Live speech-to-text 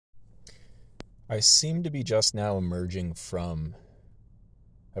I seem to be just now emerging from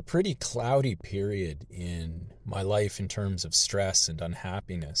a pretty cloudy period in my life in terms of stress and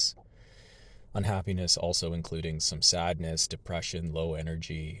unhappiness. Unhappiness also including some sadness, depression, low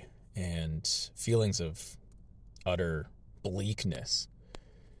energy, and feelings of utter bleakness.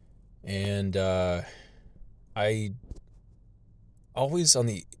 And I always on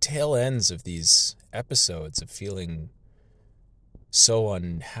the tail ends of these episodes of feeling so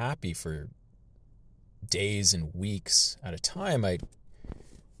unhappy for days and weeks at a time, I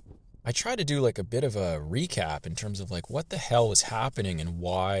try to do like a bit of a recap in terms of like what the hell was happening and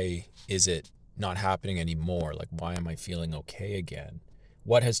why is it not happening anymore? Like, why am I feeling okay again?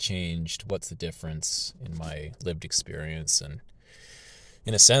 What has changed? What's the difference in my lived experience? And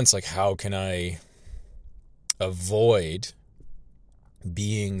in a sense, like, how can I avoid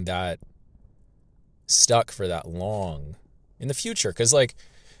being that stuck for that long in the future? Because like,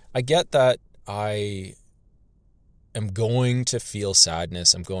 I get that I am going to feel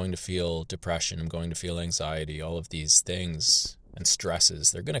sadness, I'm going to feel depression, I'm going to feel anxiety, all of these things and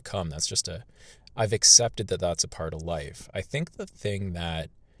stresses, they're going to come. I've accepted that that's a part of life. I think the thing that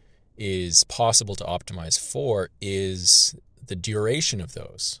is possible to optimize for is the duration of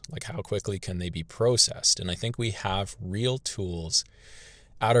those. Like, how quickly can they be processed? And I think we have real tools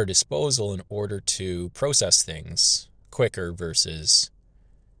at our disposal in order to process things quicker versus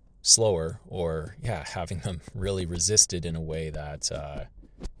slower, or having them really resisted in a way that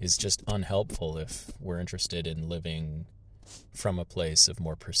is just unhelpful if we're interested in living from a place of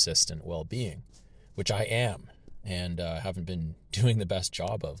more persistent well-being, which I am and haven't been doing the best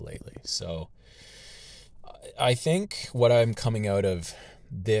job of lately. So I think what I'm coming out of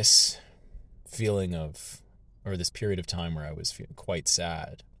this feeling of, or this period of time where I was feeling quite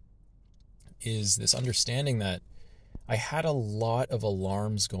sad, is this understanding that I had a lot of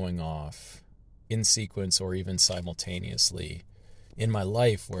alarms going off in sequence or even simultaneously in my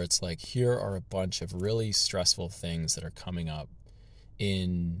life, where it's like, here are a bunch of really stressful things that are coming up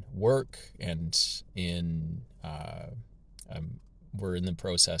in work, and we're in the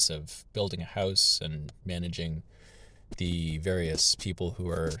process of building a house and managing the various people who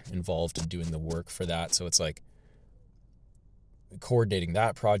are involved in doing the work for that. So it's like coordinating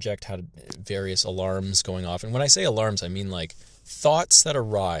that project had various alarms going off. And when I say alarms, I mean like thoughts that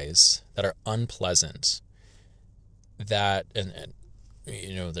arise that are unpleasant, that and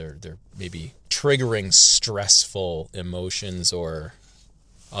you know, they're maybe triggering stressful emotions or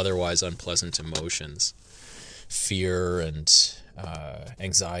otherwise unpleasant emotions, fear and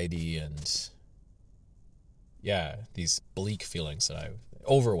anxiety, and these bleak feelings that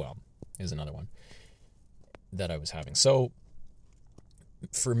overwhelm is another one that I was having. So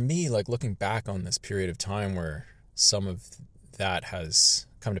for me, like, looking back on this period of time where some of that has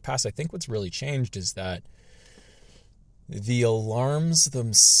come to pass, I think what's really changed is that the alarms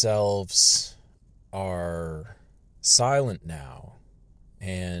themselves are silent now,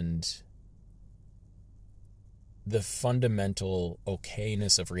 and the fundamental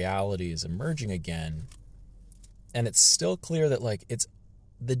okayness of reality is emerging again. And it's still clear that like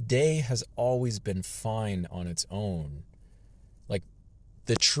the day has always been fine on its own. Like,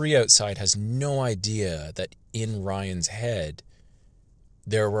 the tree outside has no idea that in Ryan's head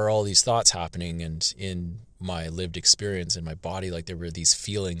there were all these thoughts happening, and in my lived experience in my body, like, there were these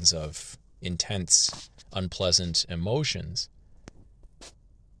feelings of intense, unpleasant emotions.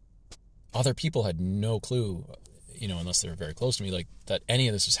 Other people had no clue, you know, unless they were very close to me, like, that any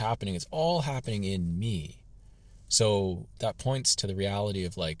of this was happening. It's all happening in me. So that points to the reality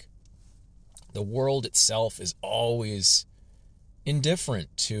of, like, the world itself is always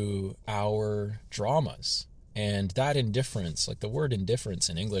indifferent to our dramas. And that indifference, like, the word indifference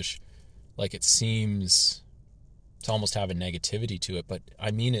in English, like, it seems to almost have a negativity to it, but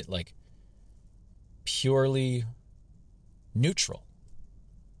I mean it like purely neutral.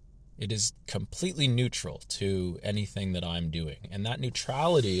 It is completely neutral to anything that I'm doing. And that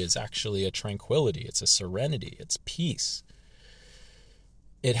neutrality is actually a tranquility. It's a serenity. It's peace.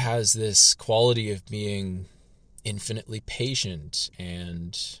 It has this quality of being infinitely patient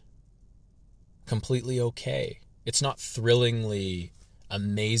and completely okay. It's not thrillingly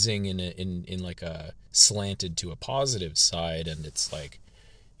amazing in like a slanted to a positive side, and it's like,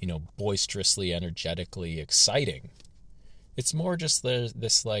 you know, boisterously, energetically exciting. It's more just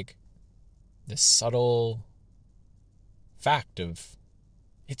this subtle fact of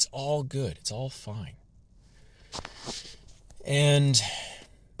it's all good, it's all fine. And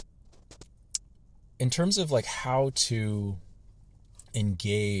in terms of like how to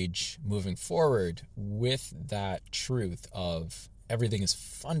engage moving forward with that truth of everything is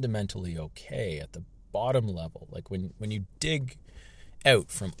fundamentally okay at the bottom level. Like when you dig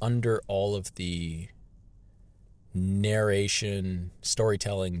out from under all of the narration,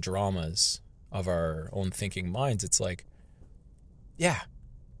 storytelling dramas of our own thinking minds, it's like, yeah,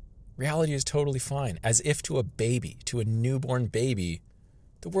 reality is totally fine. As if to a baby, to a newborn baby,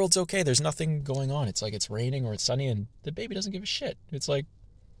 the world's okay. There's nothing going on. It's like it's raining or it's sunny and the baby doesn't give a shit. It's like,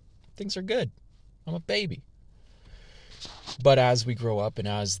 things are good. I'm a baby. But as we grow up and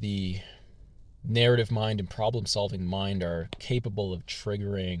as the narrative mind and problem-solving mind are capable of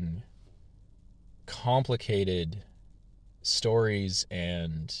triggering complicated stories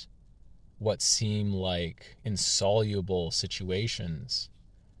and what seem like insoluble situations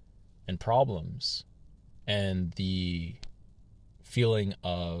and problems, and the feeling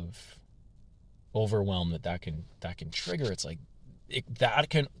of overwhelm that can trigger, it's like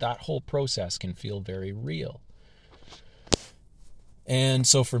that whole process can feel very real. And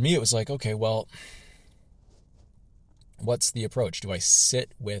so for me, it was like, okay, well, what's the approach? Do I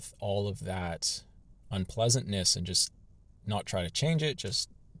sit with all of that unpleasantness and just not try to change it, just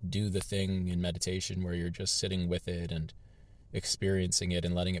do the thing in meditation where you're just sitting with it and experiencing it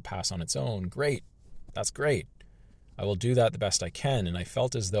and letting it pass on its own? Great. That's great. I will do that the best I can. And I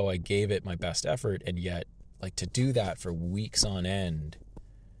felt as though I gave it my best effort, and yet, like, to do that for weeks on end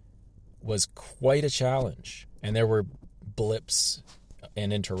was quite a challenge. And there were blips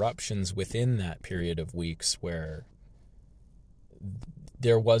and interruptions within that period of weeks where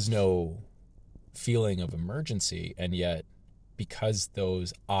there was no feeling of emergency, and yet because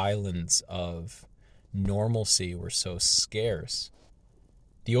those islands of normalcy were so scarce,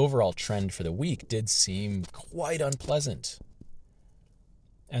 the overall trend for the week did seem quite unpleasant.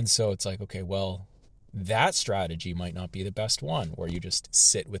 And so it's like, okay, well, that strategy might not be the best one, where you just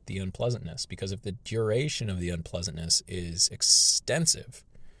sit with the unpleasantness, because if the duration of the unpleasantness is extensive,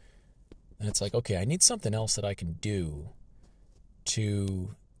 then it's like, okay, I need something else that I can do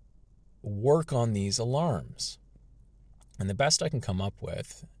to work on these alarms. And the best I can come up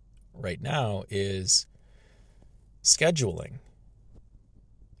with right now is scheduling.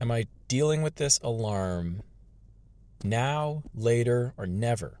 Am I dealing with this alarm now, later, or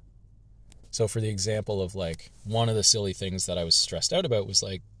never? So for the example of, like, one of the silly things that I was stressed out about was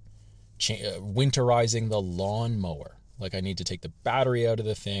like winterizing the lawnmower. Like, I need to take the battery out of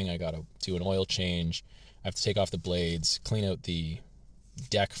the thing. I got to do an oil change. I have to take off the blades, clean out the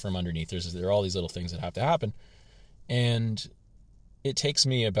deck from underneath. There are all these little things that have to happen. And it takes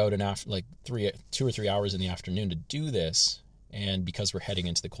me about 2 or 3 hours in the afternoon to do this. And because we're heading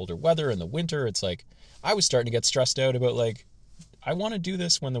into the colder weather and the winter, it's like I was starting to get stressed out about, like, I want to do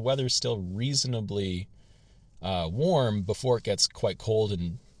this when the weather's still reasonably warm before it gets quite cold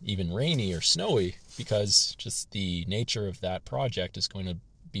and even rainy or snowy, because just the nature of that project is going to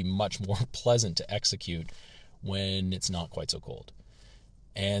be much more pleasant to execute when it's not quite so cold.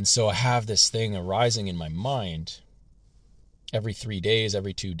 And so I have this thing arising in my mind every 3 days,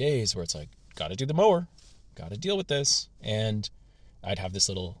 every 2 days, where it's like, got to do the mower, got to deal with this. And I'd have this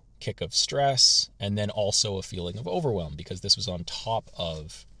little kick of stress, and then also a feeling of overwhelm, because this was on top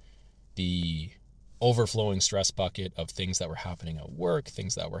of the overflowing stress bucket of things that were happening at work,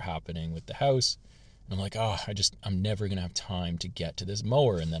 things that were happening with the house. And I'm like, I'm never going to have time to get to this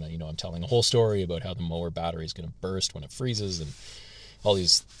mower. And then, I'm telling a whole story about how the mower battery is going to burst when it freezes, and all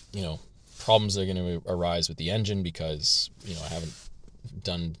these, problems are going to arise with the engine because, I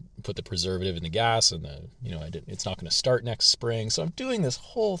haven't put the preservative in the gas, and it's not going to start next spring. So I'm doing this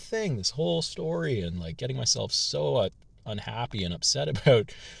whole thing, this whole story, and like getting myself so unhappy and upset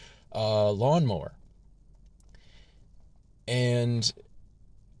about lawnmower. And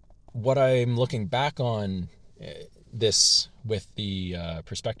what I'm looking back on this with the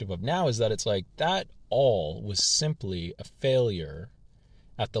perspective of now is that it's like that all was simply a failure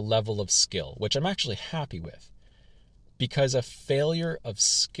at the level of skill, which I'm actually happy with, because a failure of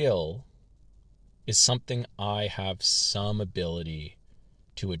skill is something I have some ability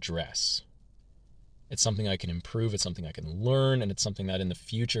to address. It's something I can improve, it's something I can learn, and it's something that in the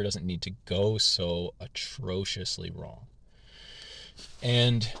future doesn't need to go so atrociously wrong.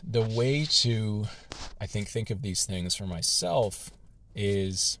 And the way to, I think of these things for myself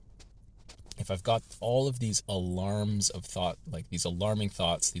is, if I've got all of these alarms of thought, like these alarming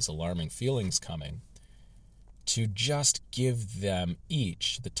thoughts, these alarming feelings coming, to just give them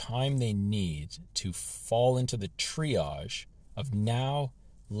each the time they need to fall into the triage of now,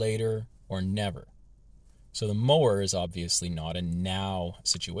 later, or never. So the mower is obviously not a now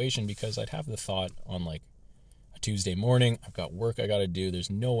situation, because I'd have the thought on like a Tuesday morning, I've got work I got to do, there's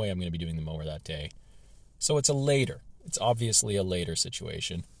no way I'm going to be doing the mower that day. So it's a later. it's obviously a later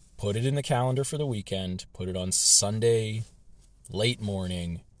situation. Put it in the calendar for the weekend, put it on Sunday, late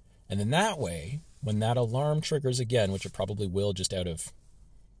morning, and then that way, when that alarm triggers again, which it probably will just out of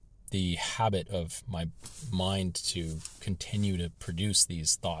the habit of my mind to continue to produce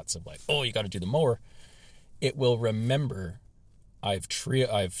these thoughts of like, oh, you got to do the mower, it will remember I've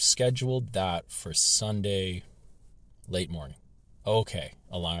scheduled that for Sunday late morning. Okay,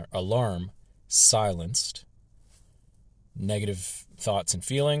 alarm silenced. Negative thoughts and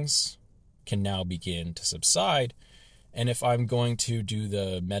feelings can now begin to subside. And if I'm going to do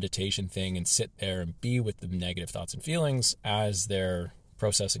the meditation thing and sit there and be with the negative thoughts and feelings as they're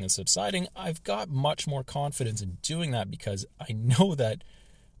processing and subsiding, I've got much more confidence in doing that because I know that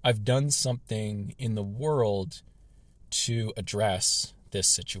I've done something in the world to address this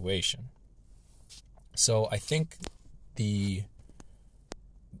situation. So I think the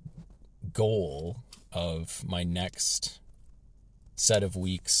goal of my next set of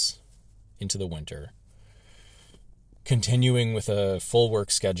weeks into the winter, continuing with a full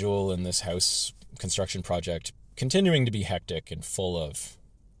work schedule in this house construction project, continuing to be hectic and full of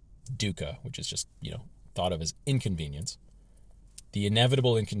dukkha, which is just, thought of as inconvenience, the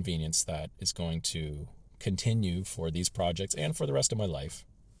inevitable inconvenience that is going to continue for these projects and for the rest of my life,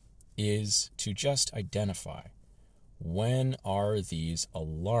 is to just identify, when are these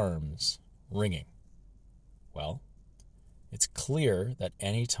alarms ringing? Well, it's clear that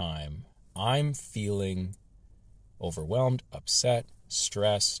anytime I'm feeling overwhelmed, upset,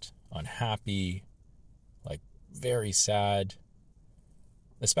 stressed, unhappy, like very sad,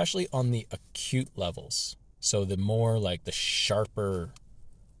 especially on the acute levels. So the more like the sharper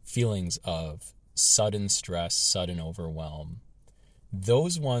feelings of sudden stress, sudden overwhelm,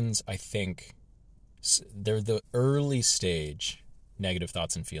 those ones, I think, they're the early stage negative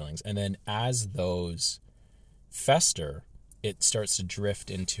thoughts and feelings. And then as those fester, it starts to drift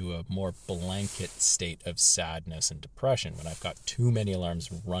into a more blanket state of sadness and depression when I've got too many alarms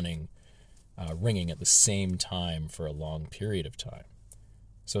ringing at the same time for a long period of time.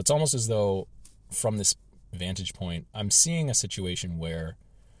 So it's almost as though, from this vantage point, I'm seeing a situation where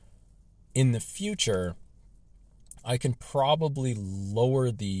in the future, I can probably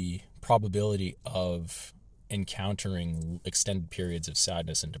lower the probability of encountering extended periods of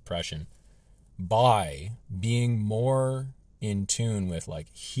sadness and depression by being more in tune with, like,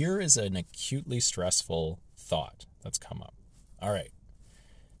 here is an acutely stressful thought that's come up. All right,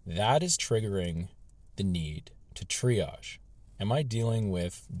 that is triggering the need to triage. Am I dealing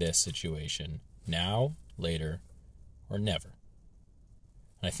with this situation now, later, or never?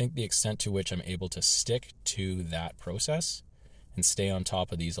 And I think the extent to which I'm able to stick to that process and stay on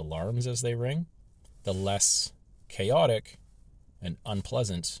top of these alarms as they ring, the less chaotic and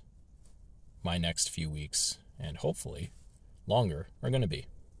unpleasant my next few weeks, and hopefully longer, are going to be.